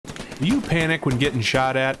Do you panic when getting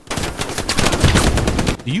shot at?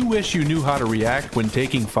 Do you wish you knew how to react when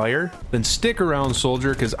taking fire? Then stick around,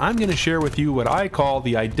 soldier, because I'm going to share with you what I call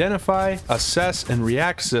the Identify, Assess, and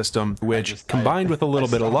React system, which, combined with a little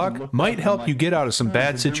bit of luck, might help you get out of some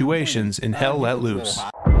bad situations in Hell Let Loose.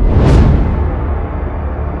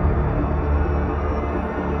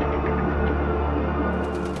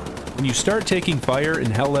 When you start taking fire in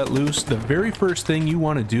Hell Let Loose, the very first thing you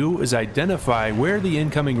want to do is identify where the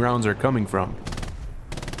incoming rounds are coming from.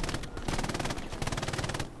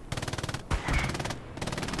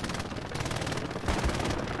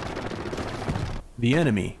 The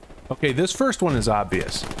enemy. Okay, this first one is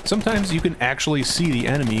obvious. Sometimes you can actually see the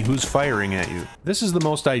enemy who's firing at you. This is the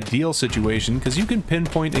most ideal situation because you can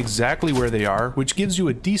pinpoint exactly where they are, which gives you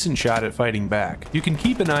a decent shot at fighting back. You can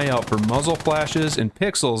keep an eye out for muzzle flashes and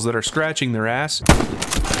pixels that are scratching their ass,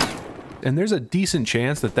 and there's a decent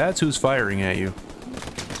chance that that's who's firing at you.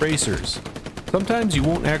 Tracers. Sometimes you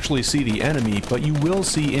won't actually see the enemy, but you will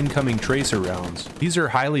see incoming tracer rounds. These are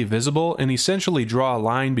highly visible and essentially draw a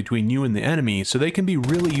line between you and the enemy, so they can be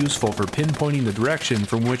really useful for pinpointing the direction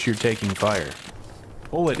from which you're taking fire.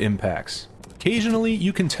 Bullet impacts. Occasionally,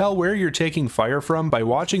 you can tell where you're taking fire from by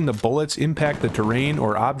watching the bullets impact the terrain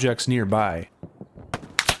or objects nearby.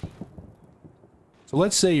 So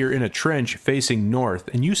let's say you're in a trench facing north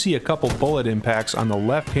and you see a couple bullet impacts on the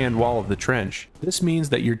left-hand wall of the trench. This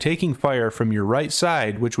means that you're taking fire from your right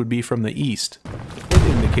side, which would be from the east. Hit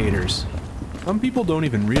indicators. Some people don't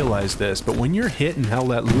even realize this, but when you're hit in Hell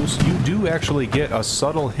Let Loose, you do actually get a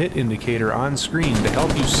subtle hit indicator on screen to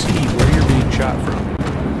help you see where you're being shot from.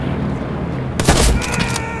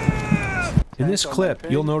 In this clip,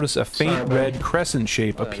 you'll notice a faint red crescent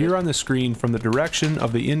shape appear on the screen from the direction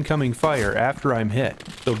of the incoming fire after I'm hit.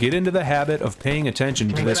 So get into the habit of paying attention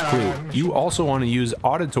to this clue. You also want to use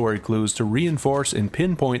auditory clues to reinforce and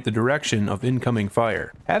pinpoint the direction of incoming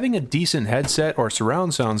fire. Having a decent headset or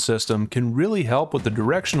surround sound system can really help with the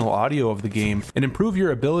directional audio of the game and improve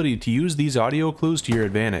your ability to use these audio clues to your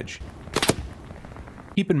advantage.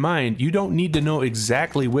 Keep in mind, you don't need to know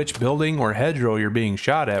exactly which building or hedgerow you're being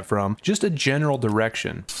shot at from, just a general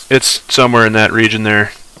direction. It's somewhere in that region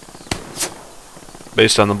there,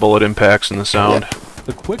 based on the bullet impacts and the sound.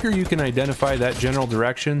 The quicker you can identify that general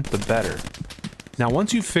direction, the better. Now,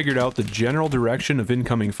 once you've figured out the general direction of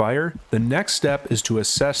incoming fire, the next step is to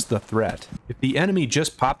assess the threat. If the enemy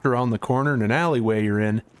just popped around the corner in an alleyway you're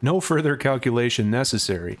in, no further calculation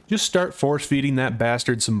necessary. Just start force-feeding that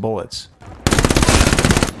bastard some bullets.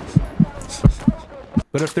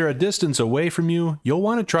 But if they're a distance away from you, you'll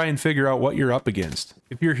want to try and figure out what you're up against.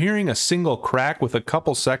 If you're hearing a single crack with a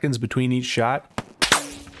couple seconds between each shot,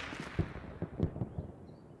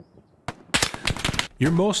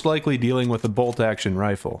 you're most likely dealing with a bolt-action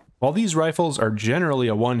rifle. While these rifles are generally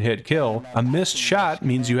a one-hit kill, a missed shot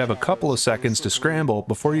means you have a couple of seconds to scramble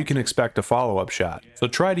before you can expect a follow-up shot. So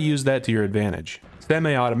try to use that to your advantage.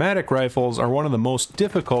 Semi-automatic rifles are one of the most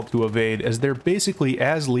difficult to evade as they're basically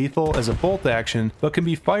as lethal as a bolt action, but can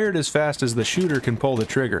be fired as fast as the shooter can pull the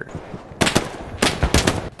trigger.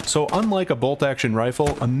 So unlike a bolt action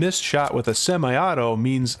rifle, a missed shot with a semi-auto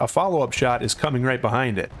means a follow-up shot is coming right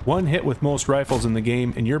behind it. One hit with most rifles in the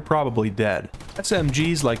game and you're probably dead.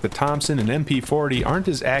 SMGs like the Thompson and MP40 aren't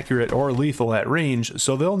as accurate or lethal at range,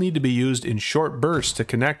 so they'll need to be used in short bursts to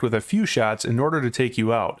connect with a few shots in order to take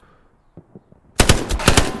you out.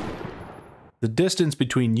 The distance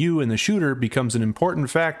between you and the shooter becomes an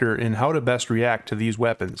important factor in how to best react to these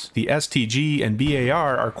weapons. The STG and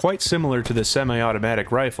BAR are quite similar to the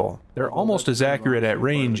semi-automatic rifle. They're almost as accurate at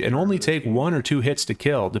range and only take 1 or 2 hits to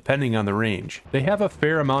kill, depending on the range. They have a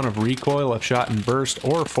fair amount of recoil if shot in burst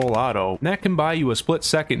or full auto, and that can buy you a split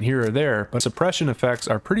second here or there, but suppression effects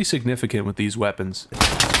are pretty significant with these weapons.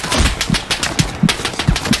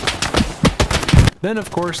 Then,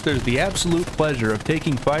 of course, there's the absolute pleasure of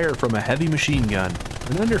taking fire from a heavy machine gun.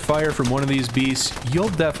 And under fire from one of these beasts, you'll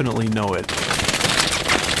definitely know it.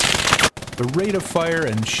 The rate of fire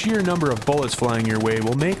and sheer number of bullets flying your way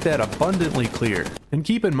will make that abundantly clear. And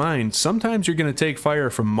keep in mind, sometimes you're going to take fire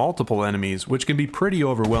from multiple enemies, which can be pretty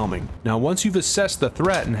overwhelming. Now, once you've assessed the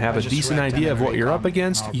threat and have a decent idea of what you're up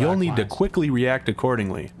against, you'll need to quickly react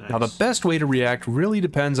accordingly. Now, the best way to react really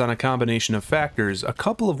depends on a combination of factors, a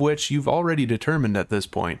couple of which you've already determined at this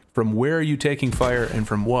point. From where are you taking fire and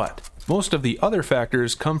from what? Most of the other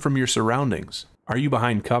factors come from your surroundings. Are you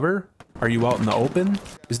behind cover? Are you out in the open?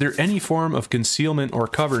 Is there any form of concealment or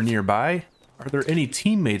cover nearby? Are there any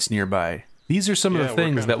teammates nearby? These are some of the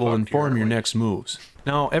things that will inform your next moves.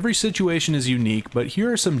 Now, every situation is unique, but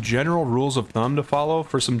here are some general rules of thumb to follow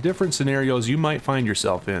for some different scenarios you might find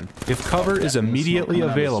yourself in. If cover is immediately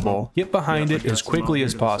available, get behind it as quickly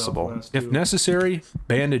as possible. If necessary,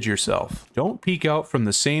 bandage yourself. Don't peek out from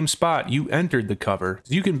the same spot you entered the cover.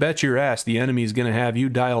 You can bet your ass the enemy is going to have you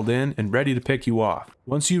dialed in and ready to pick you off.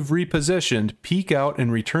 Once you've repositioned, peek out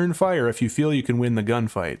and return fire if you feel you can win the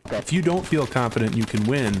gunfight. If you don't feel confident you can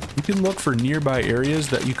win, you can look for nearby areas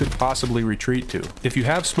that you could possibly retreat to. If you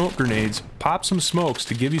have smoke grenades, pop some smokes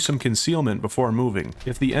to give you some concealment before moving.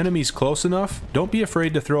 If the enemy's close enough, don't be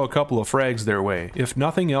afraid to throw a couple of frags their way. If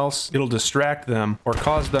nothing else, it'll distract them or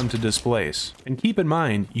cause them to displace. And keep in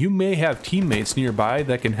mind, you may have teammates nearby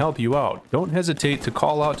that can help you out. Don't hesitate to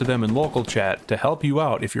call out to them in local chat to help you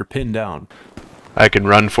out if you're pinned down. I can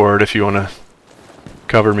run for it if you want to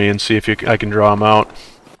cover me and see if I can draw them out.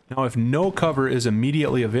 Now, if no cover is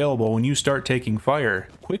immediately available when you start taking fire,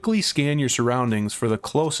 quickly scan your surroundings for the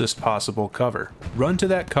closest possible cover. Run to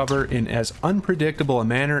that cover in as unpredictable a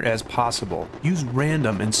manner as possible. Use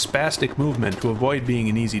random and spastic movement to avoid being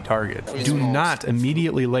an easy target. Do not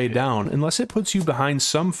immediately lay down unless it puts you behind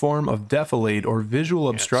some form of defilade or visual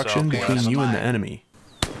obstruction between you and the enemy.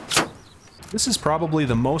 This is probably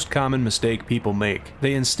the most common mistake people make.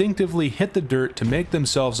 They instinctively hit the dirt to make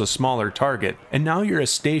themselves a smaller target, and now you're a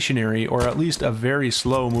stationary or at least a very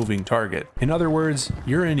slow moving target. In other words,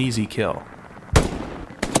 you're an easy kill.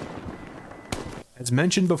 As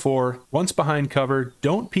mentioned before, once behind cover,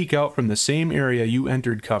 don't peek out from the same area you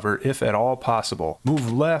entered cover if at all possible.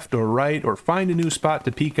 Move left or right or find a new spot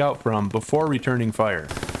to peek out from before returning fire.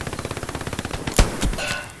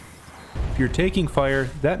 If you're taking fire,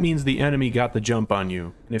 that means the enemy got the jump on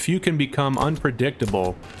you. And if you can become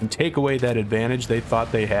unpredictable and take away that advantage they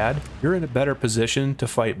thought they had, you're in a better position to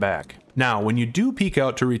fight back. Now, when you do peek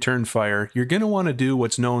out to return fire, you're going to want to do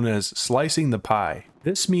what's known as slicing the pie.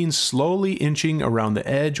 This means slowly inching around the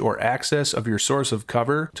edge or axis of your source of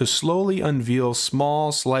cover to slowly unveil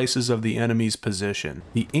small slices of the enemy's position.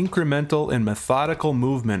 The incremental and methodical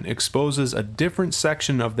movement exposes a different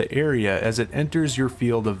section of the area as it enters your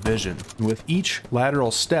field of vision. And with each lateral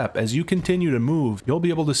step, as you continue to move, you'll be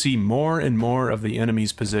able to see more and more of the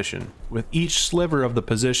enemy's position. With each sliver of the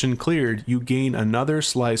position cleared, you gain another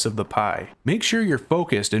slice of the pie. Make sure you're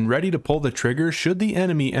focused and ready to pull the trigger should the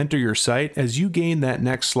enemy enter your sight as you gain that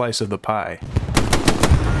next slice of the pie.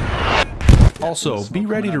 Also, be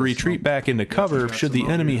ready to retreat back into cover should the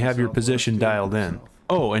enemy have your position dialed in.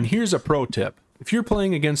 Oh, and here's a pro tip. If you're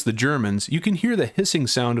playing against the Germans, you can hear the hissing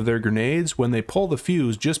sound of their grenades when they pull the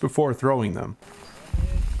fuse just before throwing them.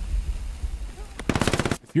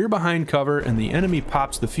 If you're behind cover and the enemy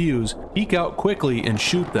pops the fuse, peek out quickly and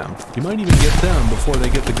shoot them. You might even get them before they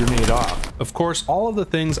get the grenade off. Of course, all of the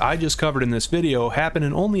things I just covered in this video happen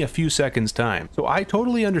in only a few seconds time, so I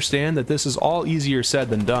totally understand that this is all easier said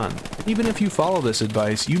than done. Even if you follow this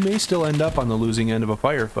advice, you may still end up on the losing end of a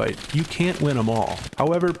firefight. You can't win them all.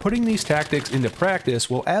 However, putting these tactics into practice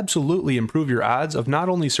will absolutely improve your odds of not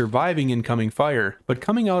only surviving incoming fire, but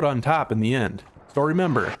coming out on top in the end. So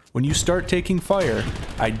remember, when you start taking fire,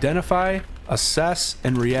 identify, assess,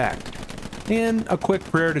 and react. And a quick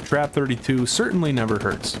prayer to Trap 32 certainly never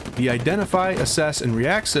hurts. The identify, assess, and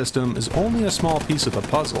react system is only a small piece of the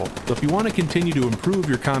puzzle, so if you want to continue to improve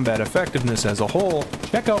your combat effectiveness as a whole,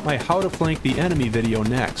 check out my How to Flank the Enemy video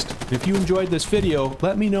next. And if you enjoyed this video,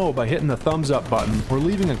 let me know by hitting the thumbs up button or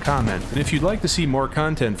leaving a comment. And if you'd like to see more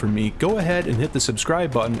content from me, go ahead and hit the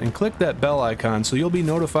subscribe button and click that bell icon so you'll be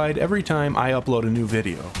notified every time I upload a new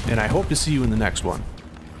video. And I hope to see you in the next one.